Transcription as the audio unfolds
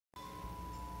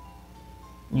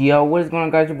Yo, what is going on,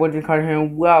 guys? Your boy Jim Carter here,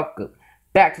 and welcome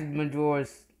back to the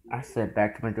Majoras. I said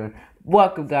back to Majoras.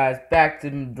 Welcome, guys, back to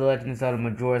the Legend of Zelda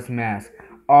Majora's Mask.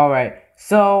 Alright,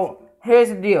 so here's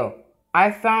the deal.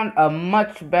 I found a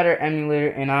much better emulator,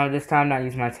 and I'm this time not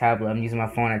using my tablet. I'm using my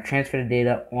phone. I transferred the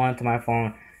data onto my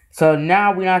phone. So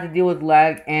now we don't have to deal with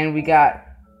lag, and we got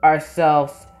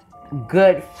ourselves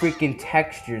good freaking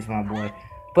textures, my boy.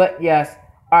 But yes.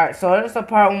 Alright, so there's a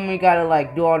part when we gotta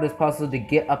like do all this puzzle to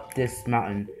get up this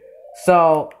mountain.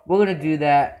 So we're gonna do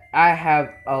that. I have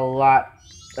a lot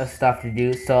of stuff to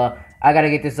do, so I gotta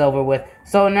get this over with.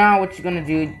 So now what you're gonna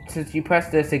do, since you press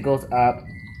this, it goes up.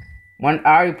 I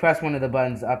already pressed one of the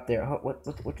buttons up there. What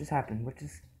just happened? What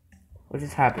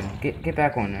just happened? Get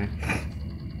back on there.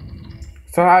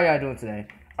 So how y'all doing today?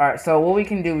 Alright, so what we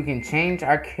can do, we can change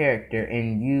our character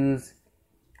and use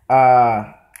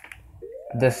the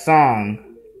song.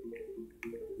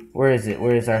 Where is it?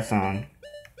 Where is our song?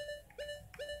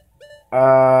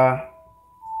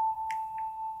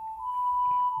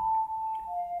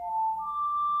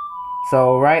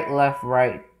 So right, left,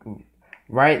 right,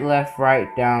 right, left, right,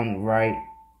 down, right,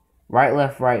 right,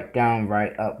 left, right, down,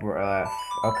 right, up, left.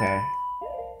 Okay.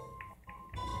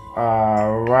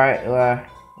 Right, left,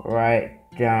 right,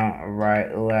 down,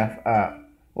 right, left, up.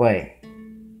 Wait.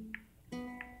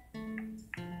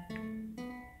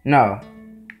 No.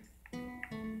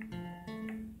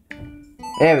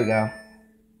 There we go.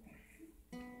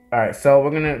 Alright, so we're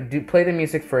gonna play the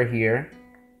music for here.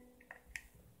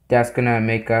 That's gonna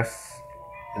make us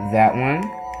that one.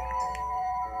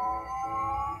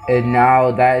 And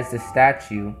now that is the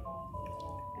statue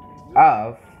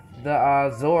of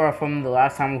the Zora from the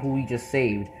last time who we just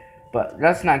saved. But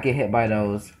let's not get hit by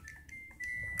those.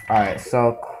 Alright,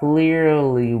 so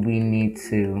clearly we need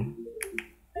to...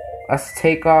 Let's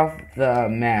take off the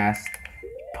mask.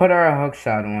 Put our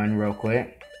hookshot on real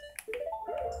quick.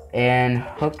 And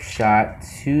hookshot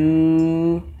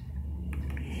to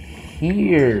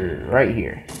here. Right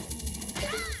here.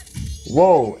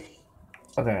 Whoa.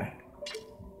 Okay.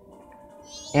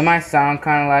 It might sound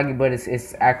kind of laggy, but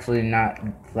it's actually not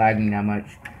lagging that much.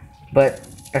 But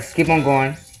let's keep on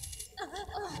going.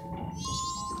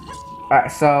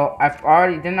 Alright, so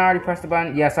didn't I already press the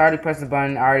button? Yes, I already pressed the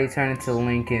button. I already turned it to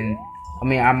Link, and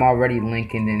I'm already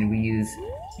Link, and then we use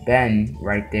Ben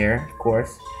right there, of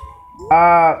course.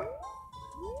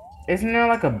 Isn't there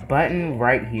like a button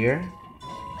right here?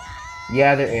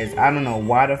 Yeah, there is. I don't know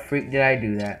why the freak did I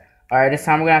do that. Alright, this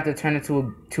time we're gonna have to turn it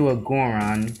to a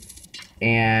Goron,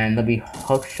 and there'll be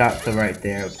hookshot to right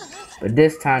there. But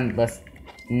this time, let's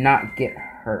not get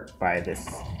hurt by this.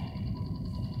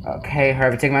 Okay,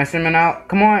 hurry, take my instrument out.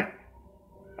 Come on.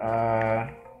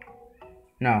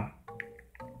 No.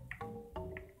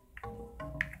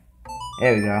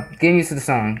 There we go. Getting used to the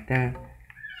song. Dun,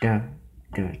 dun,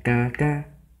 dun, dun, dun,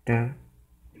 dun.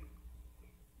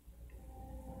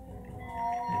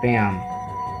 Bam.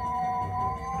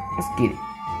 Let's get it.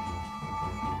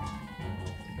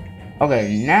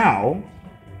 Okay, now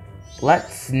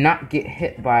let's not get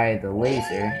hit by the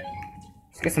laser.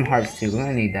 Let's get some hearts too. We're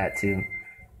gonna need that too.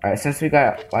 Alright, since we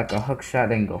got like a hook shot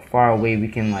that can go far away, we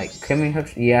can like, can we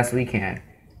hook? Yes, we can.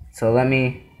 So let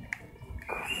me,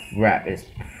 crap, it's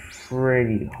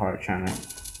pretty hard trying to,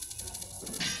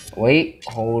 wait,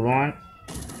 hold on.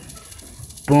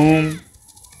 Boom.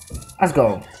 Let's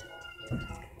go.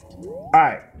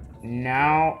 Alright,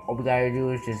 now all we gotta do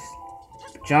is just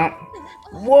jump.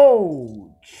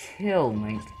 Whoa, chill,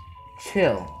 Link,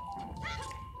 chill.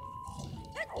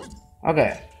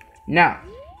 Okay, now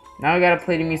we gotta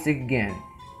play the music again.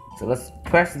 So let's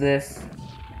press this.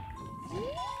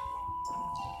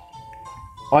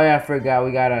 Oh yeah, I forgot,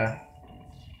 we gotta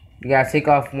take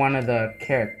off one of the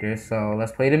characters. So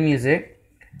let's play the music.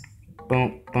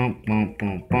 Boom, boom, boom,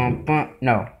 boom, boom, boom.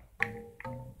 No.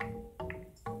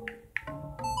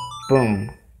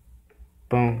 Boom,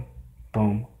 boom,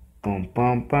 boom, boom,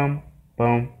 boom, boom,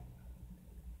 boom.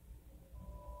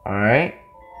 Alright.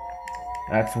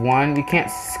 That's one. We can't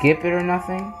skip it or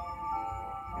nothing.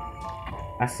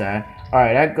 That's sad.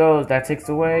 Alright, that takes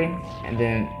away, and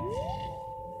then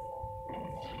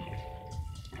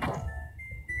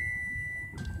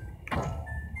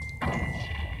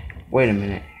wait a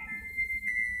minute.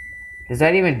 Does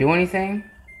that even do anything?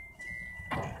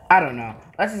 I don't know.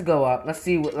 Let's just go up. Let's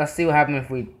see what happens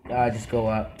if we just go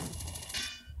up.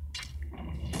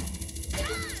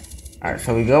 Alright,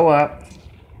 so we go up.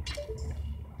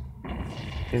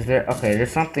 Is there, okay,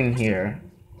 there's something here.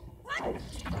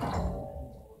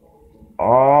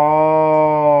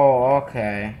 Oh,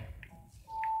 okay.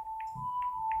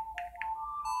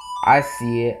 I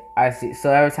see it.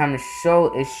 So every time it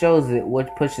shows it, which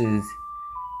pushes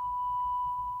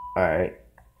Alright.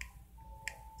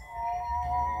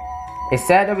 It's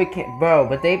sad that we can't, bro,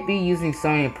 but they be using so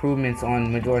many improvements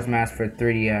on Majora's Mask for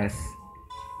 3DS.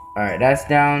 Alright, that's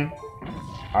down.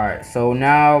 Alright, so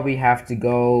now we have to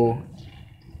go.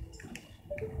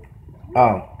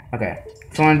 Oh, okay.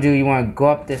 So you want to go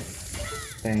up this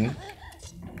thing.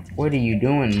 What are you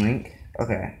doing, Link?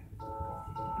 Okay.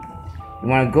 You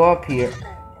want to go up here.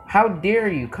 How dare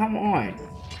you? Come on.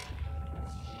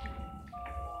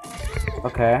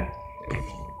 Okay.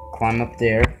 Climb up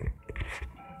there.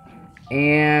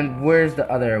 And where's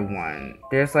the other one?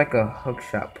 There's like a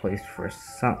hookshot place for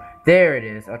some. There it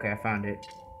is. Okay, I found it.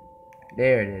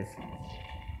 There it is.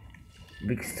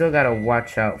 We still gotta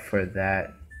watch out for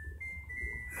that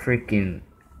freaking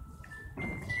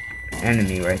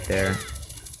enemy right there.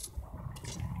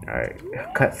 Alright,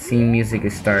 cutscene music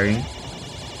is starting.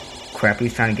 Crap,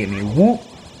 he's trying to get me. Whoop!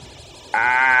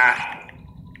 Ah!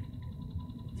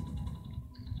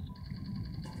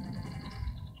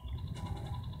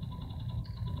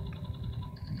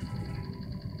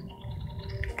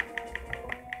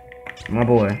 My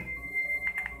boy.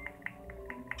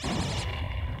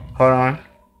 Hold on.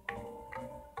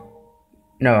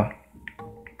 No.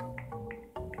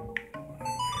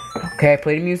 Okay,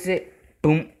 play the music.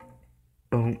 Boom.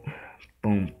 Boom.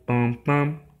 Boom. Boom.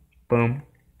 Boom. Boom.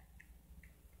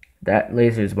 That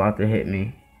laser is about to hit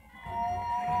me.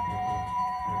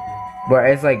 But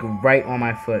it's like right on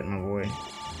my foot, my boy.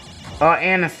 Oh,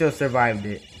 and I still survived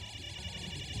it.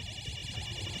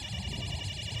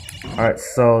 Alright,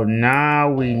 so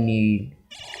now we need...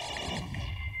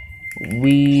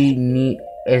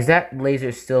 Is that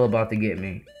laser still about to get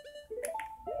me?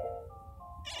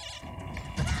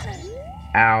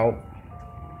 Ow.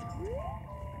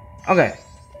 Okay.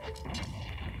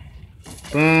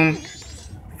 Boom.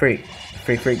 Freak.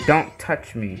 Freak, freak. Don't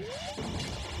touch me.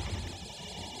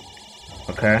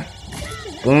 Okay.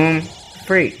 Boom.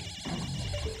 Freak.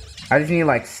 I just need to,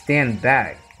 like, stand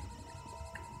back.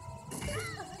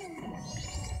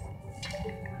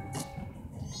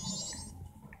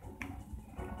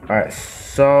 Alright,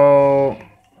 so...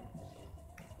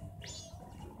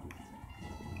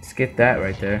 let's get that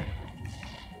right there.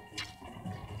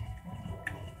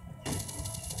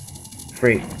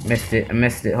 Freak. Missed it. I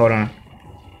missed it. Hold on.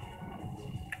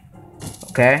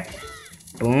 Okay.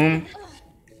 Boom.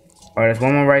 Alright, there's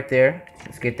one more right there.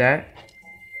 Let's get that.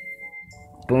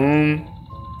 Boom.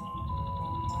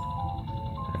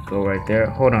 Let's go right there.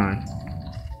 Hold on.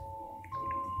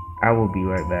 I will be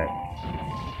right back.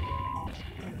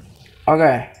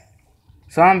 Okay.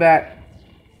 So I'm back.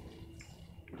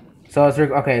 So it's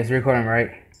okay, it's recording,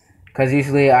 right? Because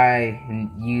usually I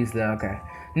use the okay.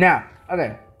 Now,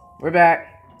 okay, we're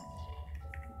back.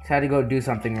 Just had to go do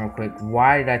something real quick.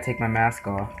 Why did I take my mask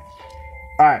off?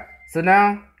 Alright, so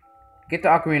now get the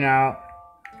ocarina out.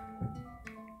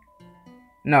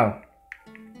 No.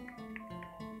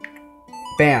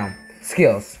 Bam.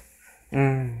 Skills.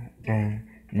 Hope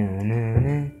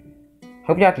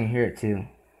y'all can hear it too.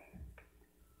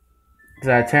 Cause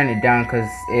I turned it down because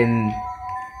in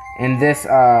this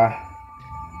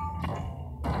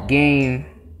game,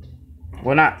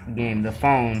 well, not game, the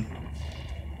phone,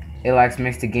 it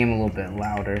makes the game a little bit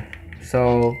louder.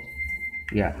 So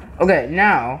yeah. Okay,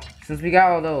 now since we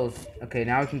got all those, okay,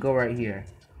 now we can go right here.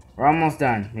 We're almost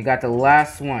done. We got the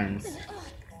last ones,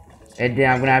 and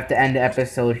then I'm gonna have to end the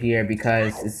episode here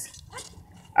because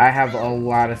I have a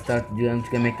lot of stuff to do. I'm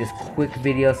just gonna make this quick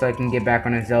video so I can get back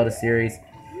on the Zelda series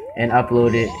and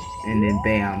upload it, and then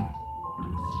bam.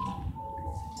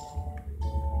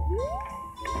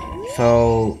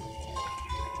 So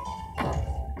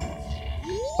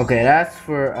okay, that's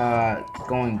for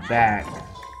going back,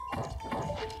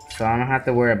 so I don't have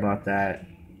to worry about that.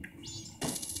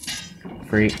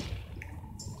 Freak.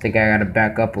 Think I gotta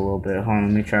back up a little bit. Hold on,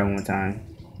 let me try one more time.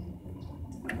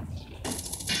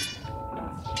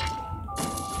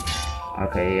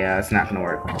 Okay, yeah, it's not gonna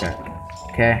work like that.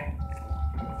 Okay.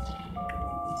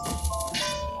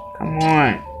 Come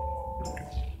on.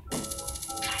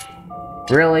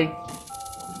 Really?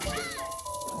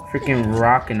 Freaking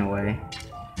rocking away.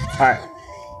 Alright.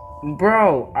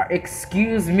 Bro,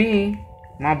 excuse me,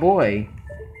 my boy.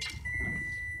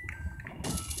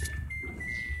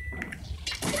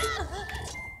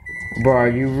 Bro, are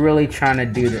you really trying to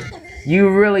do this? You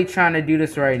really trying to do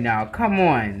this right now? Come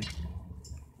on.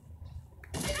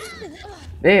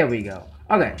 There we go.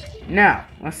 Okay, now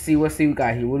let's see what we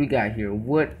got here. What do we got here?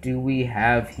 What do we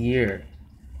have here?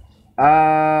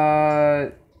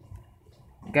 Gotta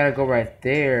go right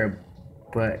there,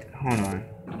 but hold on.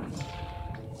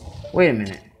 Wait a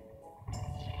minute.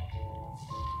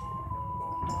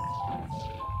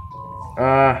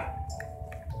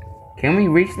 Can we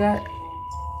reach that?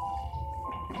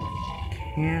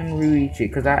 Can we reach it?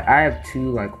 Because I have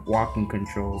two, like, walking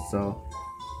controls, so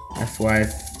that's why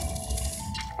it's...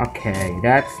 Okay,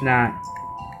 that's not...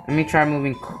 Let me try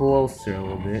moving closer a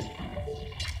little bit.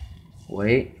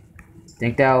 Wait.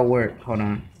 Think that'll work. Hold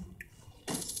on.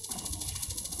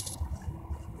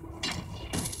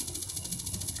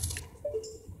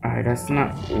 Alright, that's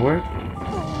not work.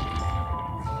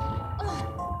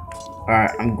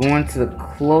 Alright, I'm going to the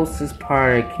closest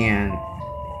part I can.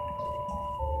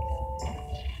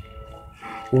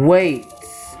 Wait.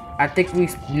 I think we're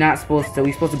supposed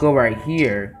to go right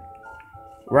here.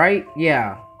 Right?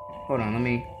 Yeah. Hold on, let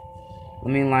me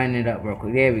line it up real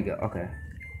quick. There we go. Okay.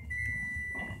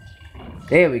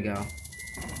 There we go.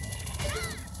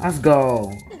 Let's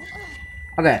go.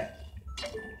 Okay.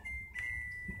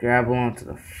 Grab onto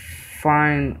the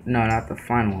no, not the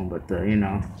final one, but the, you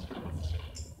know,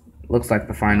 looks like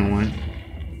the final one.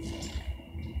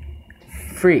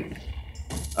 Freak.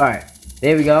 Alright.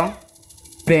 There we go.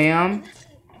 Bam.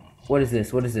 What is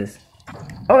this? What is this?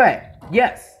 Okay.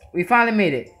 Yes. We finally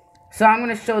made it. So I'm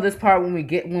gonna show this part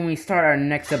when we start our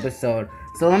next episode.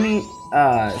 So let me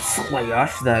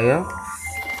slash there.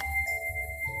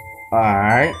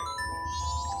 Alright.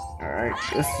 Alright,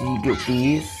 let's see, get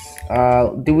these.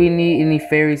 Do we need any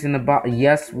fairies in the box?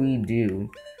 Yes, we do.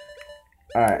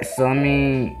 Alright, so let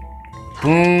me...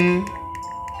 Boom.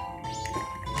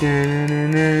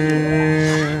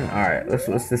 Alright,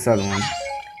 what's this other one?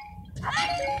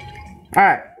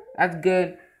 Alright, that's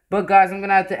good. But guys, I'm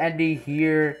gonna have to end it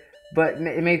here. But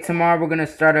maybe tomorrow we're gonna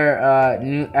start our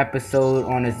new episode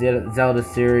on the Zelda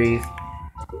series.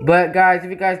 But guys, if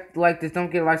you guys like this, don't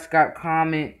forget to like, subscribe,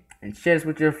 comment, and share this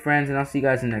with your friends. And I'll see you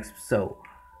guys in the next episode.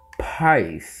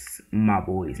 Peace, my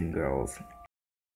boys and girls.